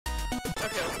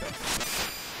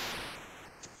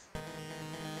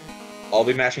I'll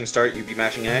be mashing start, you be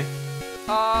mashing A?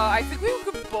 I think we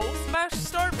could both mash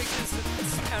start because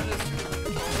it's counted as 2 different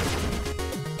controllers.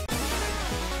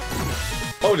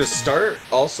 Oh, does start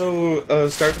also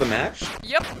start the match?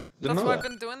 Yep, Didn't that's know what I've that.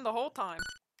 been doing the whole time.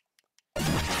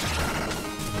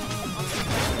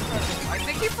 I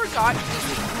think he forgot he was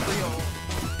real.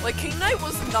 Like, King Knight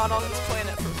was not on this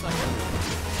planet for a second.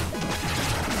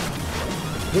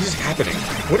 What is happening?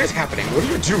 What is happening? What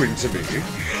are you doing to me?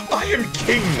 I am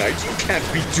King Knight. You can't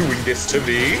be doing this to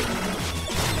me.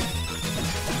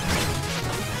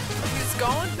 He's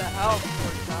going to hell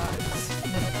before he dies.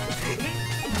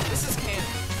 This is canon.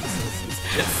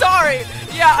 Sorry!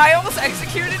 Yeah, I almost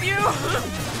executed you!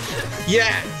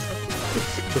 Yeah!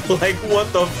 Like,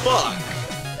 what the fuck?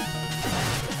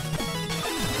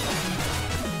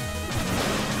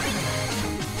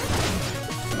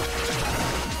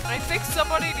 I think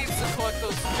somebody needs to collect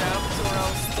those gems or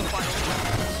else the final one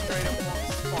straight up won't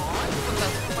spawn. But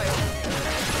that's my own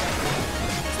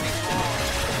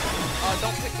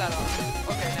don't pick that up.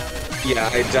 Okay, now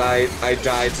it is. Yeah, I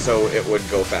died so it would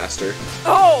go faster.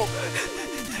 Oh!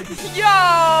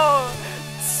 Yo!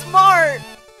 Smart!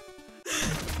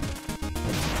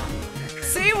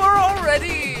 See, we're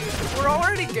already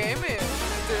gaming,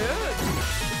 dude.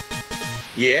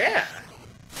 Yeah!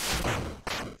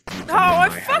 No, I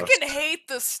fucking hate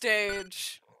this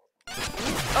stage.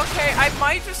 Okay, I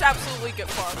might just absolutely get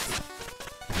fucked.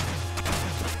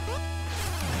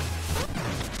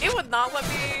 It would not let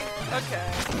me...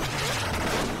 Okay.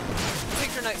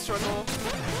 Take your night struggle.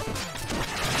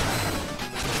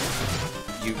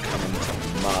 You come into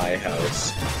my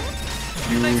house.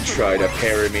 You try to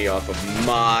parry me off of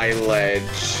my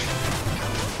ledge.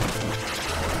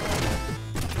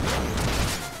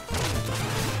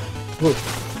 Whew.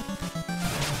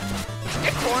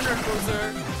 Get cornered,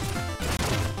 loser.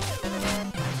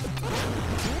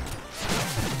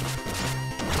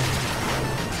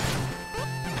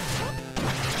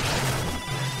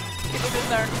 Keep him in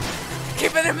there.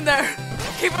 Keep him in there.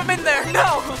 Keep him in there.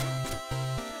 No.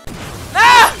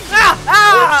 Ah! Ah!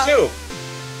 Ah!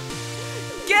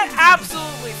 Get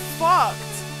absolutely fucked.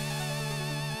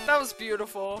 That was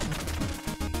beautiful.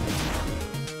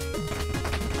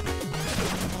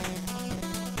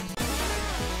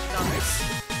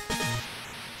 Nice.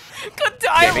 Good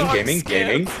dialogue.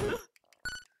 Gaming.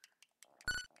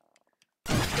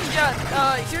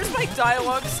 Yeah, here's my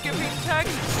dialogue skipping tech.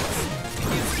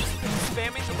 He's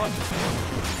spamming the button.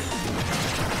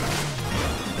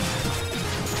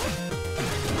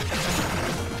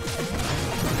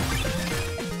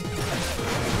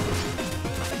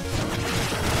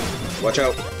 Watch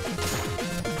out.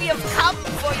 We have come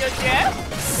for your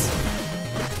gems.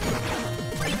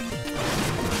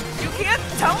 You can't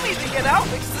tell me to get out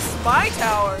because this is my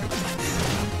tower.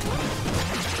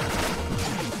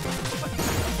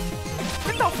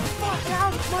 Get the fuck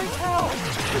out of my tower.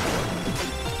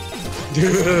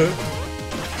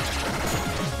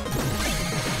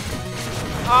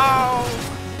 Oh.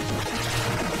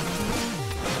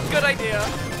 Good idea.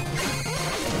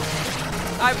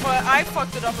 I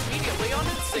fucked it up immediately on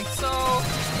instinct, so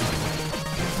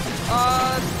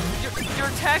your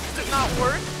tech did not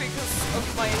work because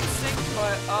of my instinct,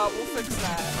 but we'll fix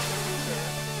that.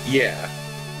 Yeah.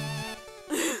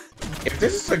 If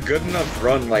this is a good enough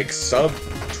run, like sub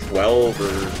 12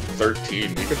 or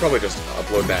 13, we could probably just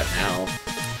upload that now.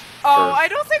 Oh, I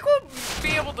don't think we'll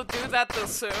be able to do that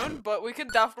this soon, but we can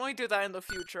definitely do that in the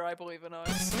future. I believe in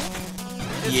us.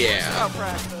 It's just about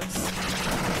practice.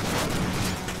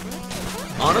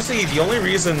 Honestly, the only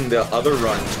reason the other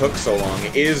run took so long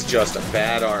is just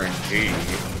bad RNG.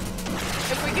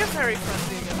 If we get very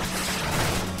friendly again,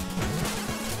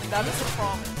 that is a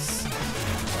promise.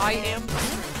 I am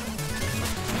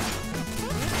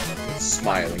The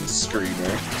smiling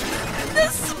screamer. the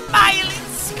smiling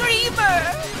screamer!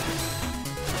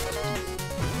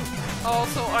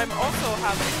 Also, I'm also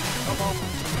having a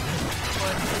moment,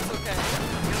 but it's okay.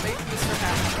 I'm gonna make Mr.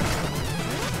 happy.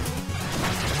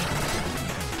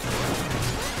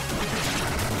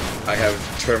 I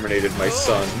have terminated my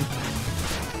son.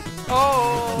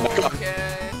 Oh, my God.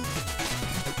 okay.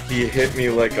 He hit me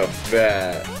like a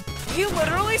bat. He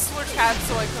literally switched hats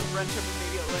so I couldn't wrench him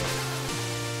immediately.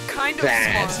 Kind of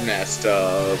That's smart. messed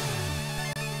up.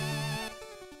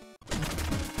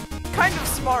 Kind of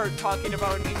smart talking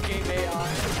about an in-game AI.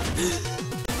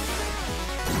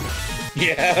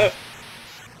 Yeah.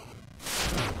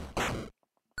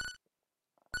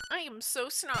 I am so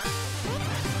snarky.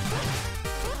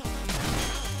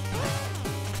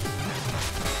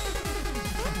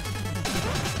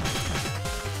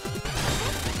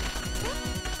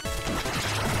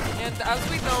 And as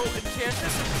we know,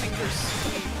 Enchantress and Pink are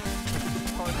sweet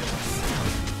targets.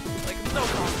 Like, no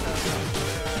contest.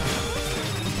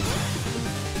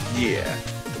 Yeah.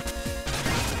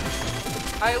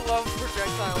 I love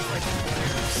projectiles like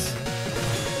flares.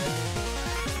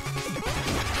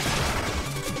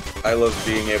 I love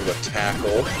being able to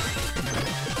tackle.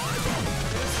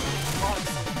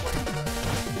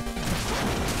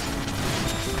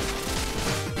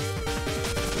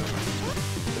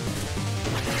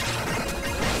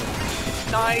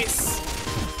 Nice!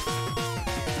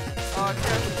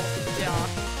 Careful. Yeah.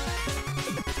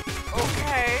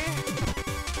 Okay.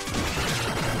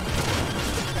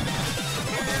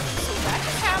 So that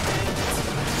happened.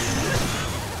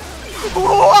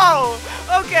 Whoa!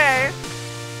 Okay.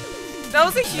 That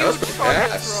was a huge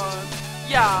target run.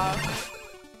 Yeah.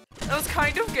 That was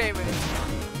kind of gaming.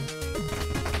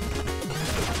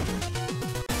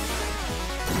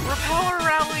 Repeller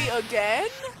rally again?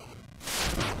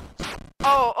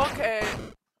 Oh, okay.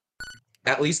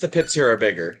 At least the pits here are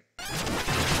bigger.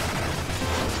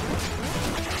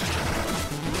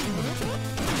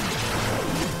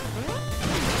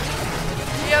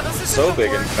 Yeah, this isn't so the big,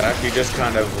 worst. in fact, he just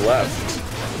kind of left.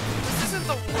 This isn't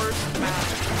the worst map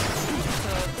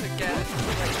to get.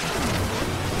 Like,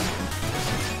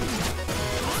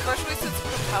 especially since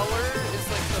propeller is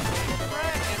like the main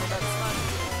threat, and that's not.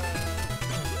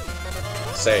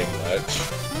 Saying much.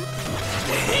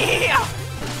 Yeah.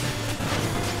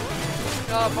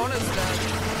 Bonus dead.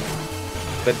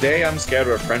 The day I'm scared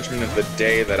of a Frenchman is the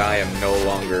day that I am no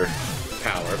longer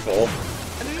powerful.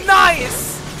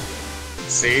 Nice!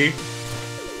 See?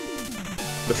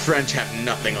 The French have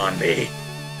nothing on me.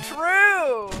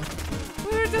 True!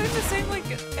 We were doing the same, like,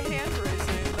 hand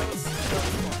raising. That was so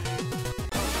funny.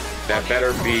 That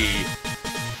better be...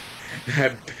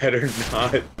 That better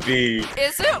not be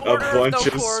Is it a Order bunch of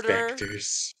of the Quarter?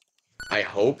 specters. I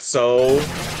hope so.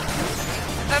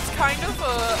 That's kind of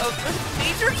a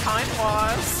major time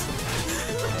loss.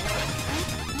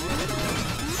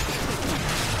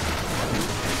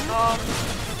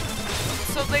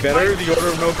 So they Better might, the Order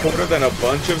of No Quarter than a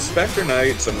bunch of Spectre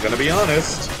Knights, I'm gonna be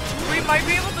honest. we might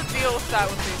be able to deal with that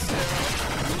with these two.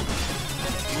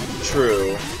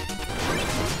 True.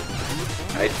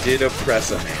 I did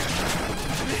oppress a man.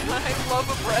 I love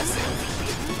oppressing.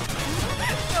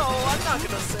 No, I'm not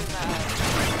gonna say that.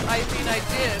 I mean, I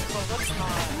did, but let's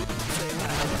not say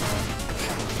that.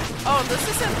 Oh, this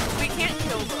isn't. We can't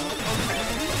kill them. Okay.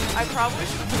 I probably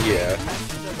should have Yeah.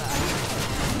 attention to that.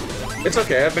 It's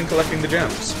okay, I've been collecting the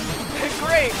gems.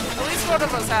 Great. At least one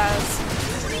of us has.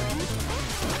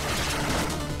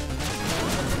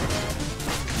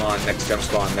 Come on, next gem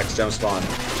spawn, next gem spawn.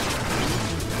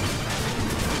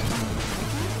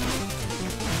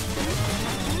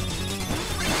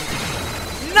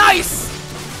 Nice!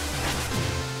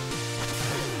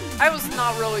 I was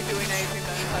not really doing anything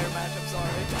that entire match, I'm sorry.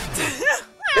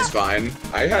 It's fine.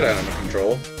 I had it under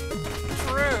control.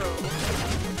 True.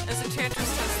 As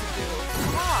Enchantress tends to do.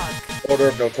 Fuck. Order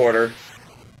of No Quarter.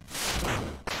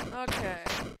 Okay.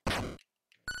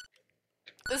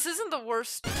 This isn't the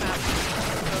worst map.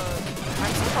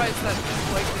 I'm surprised that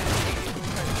people like this.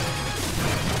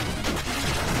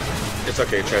 It's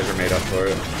okay, Treasure made up for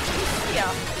it.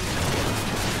 Yeah.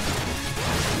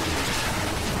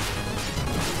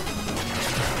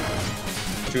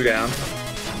 Two down.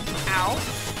 Ow.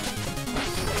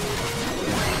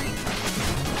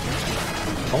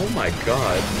 Oh my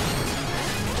god.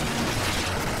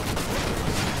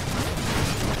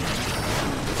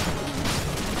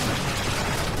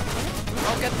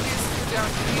 I'll get these two down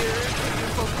here. You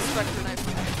focus Spectre Knife.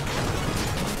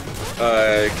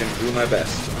 I can do my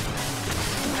best.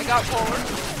 I got forward.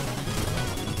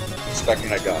 Spectre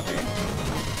Knight got me.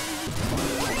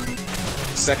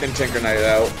 Second Tinker Knight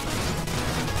out.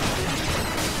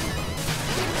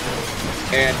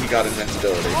 And he got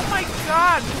invincibility. Oh my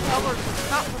god! Propeller.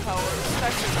 Not propeller.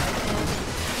 Spectre Knife.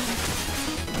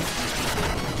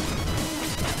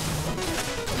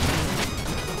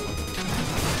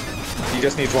 He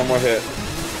just needs one more hit.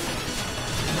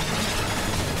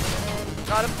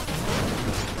 Got him.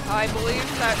 I believe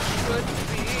that should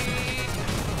be...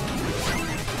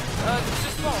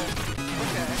 just ball.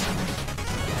 Okay.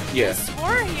 Yeah. I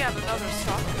swore he had another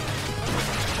stock.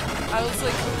 I was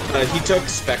like... He took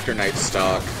Spectre Knight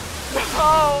stock.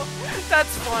 Oh,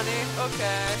 that's funny.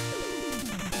 Okay.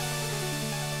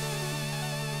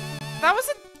 That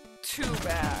wasn't too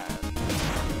bad.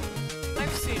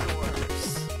 I've seen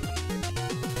worse.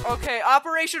 Okay,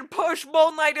 Operation Push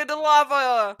Mole Knight into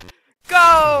lava!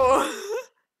 Go!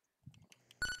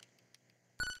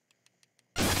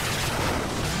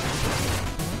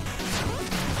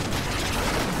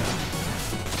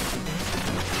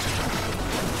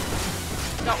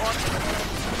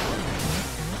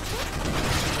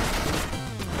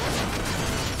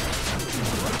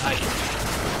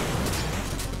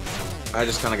 I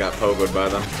just kind of got pogoed by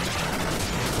them.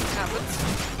 Happens.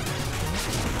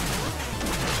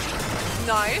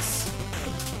 Nice.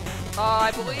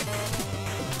 I believe.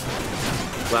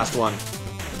 Last one.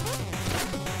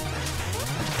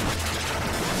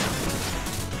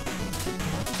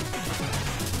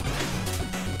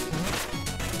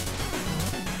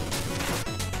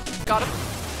 Got him.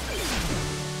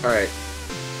 Alright.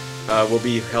 We'll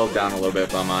be held down a little bit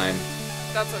by mine.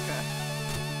 That's okay.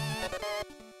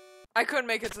 I couldn't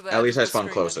make it to the At least I end of the spawned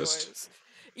screen closest. anyways.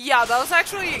 Yeah, that was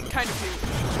actually kind of huge.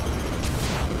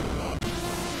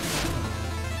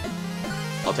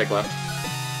 I'll take left.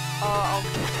 I'll...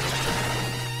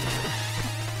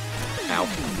 Ow.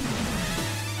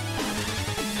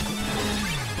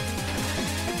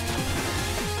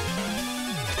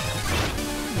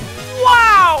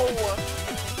 Wow!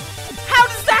 How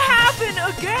does that happen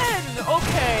again?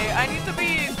 Okay, I need to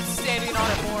be standing on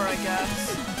it more, I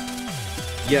guess.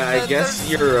 Yeah, I guess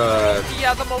you're,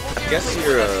 Yeah, the mobile gear guess leaves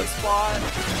you're, an empty spot.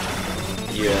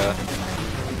 yeah.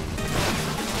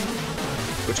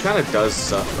 Which kind of does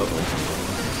suck.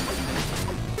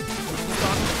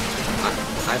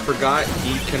 I forgot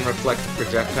he can reflect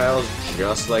projectiles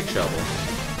just like Shovel.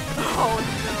 Oh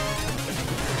no.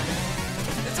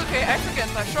 It's okay, I forget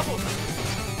that Shovel projectiles.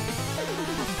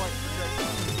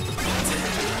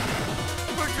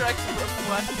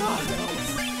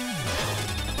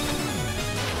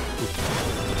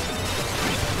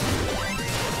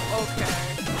 Okay.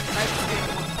 I see.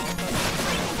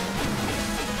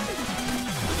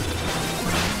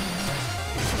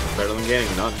 Better than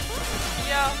getting none.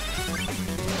 Yeah.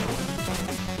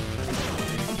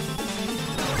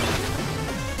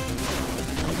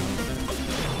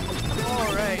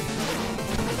 Alright.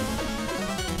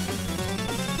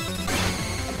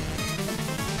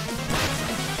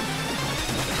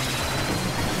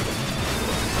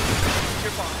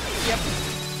 You're fine. Yep.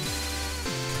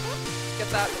 Get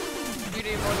that. You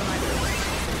need more than I do.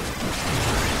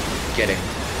 Getting.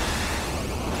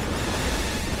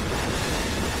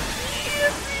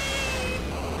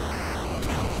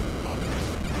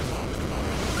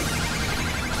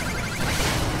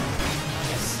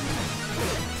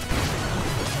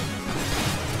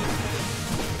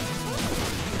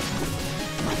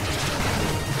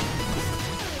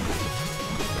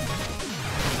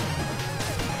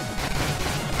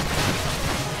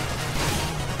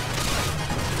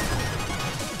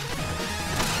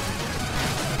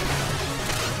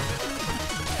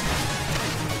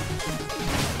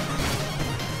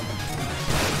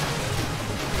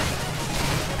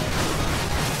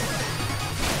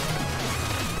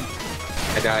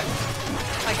 I die.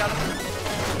 I got him.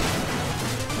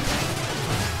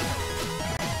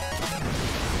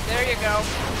 There you go.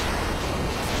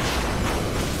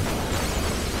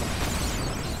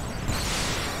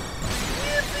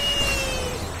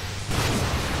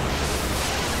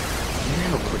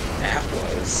 How quick that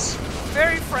was.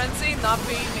 Very frenzy, not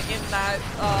being in that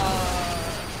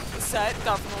set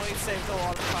definitely saved a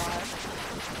lot of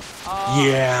time.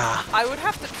 Yeah. I would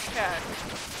have to check.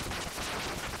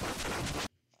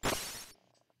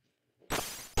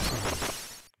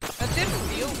 That did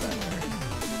feel better.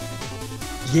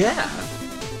 Yeah.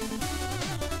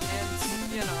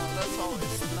 And, you know, that's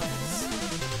always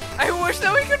nice. I wish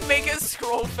that we could make it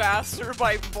scroll faster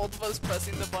by both of us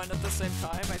pressing the button at the same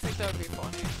time. I think that would be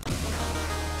funny.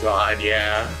 God,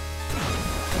 yeah.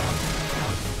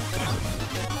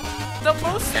 The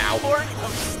most important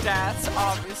of stats,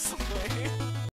 obviously,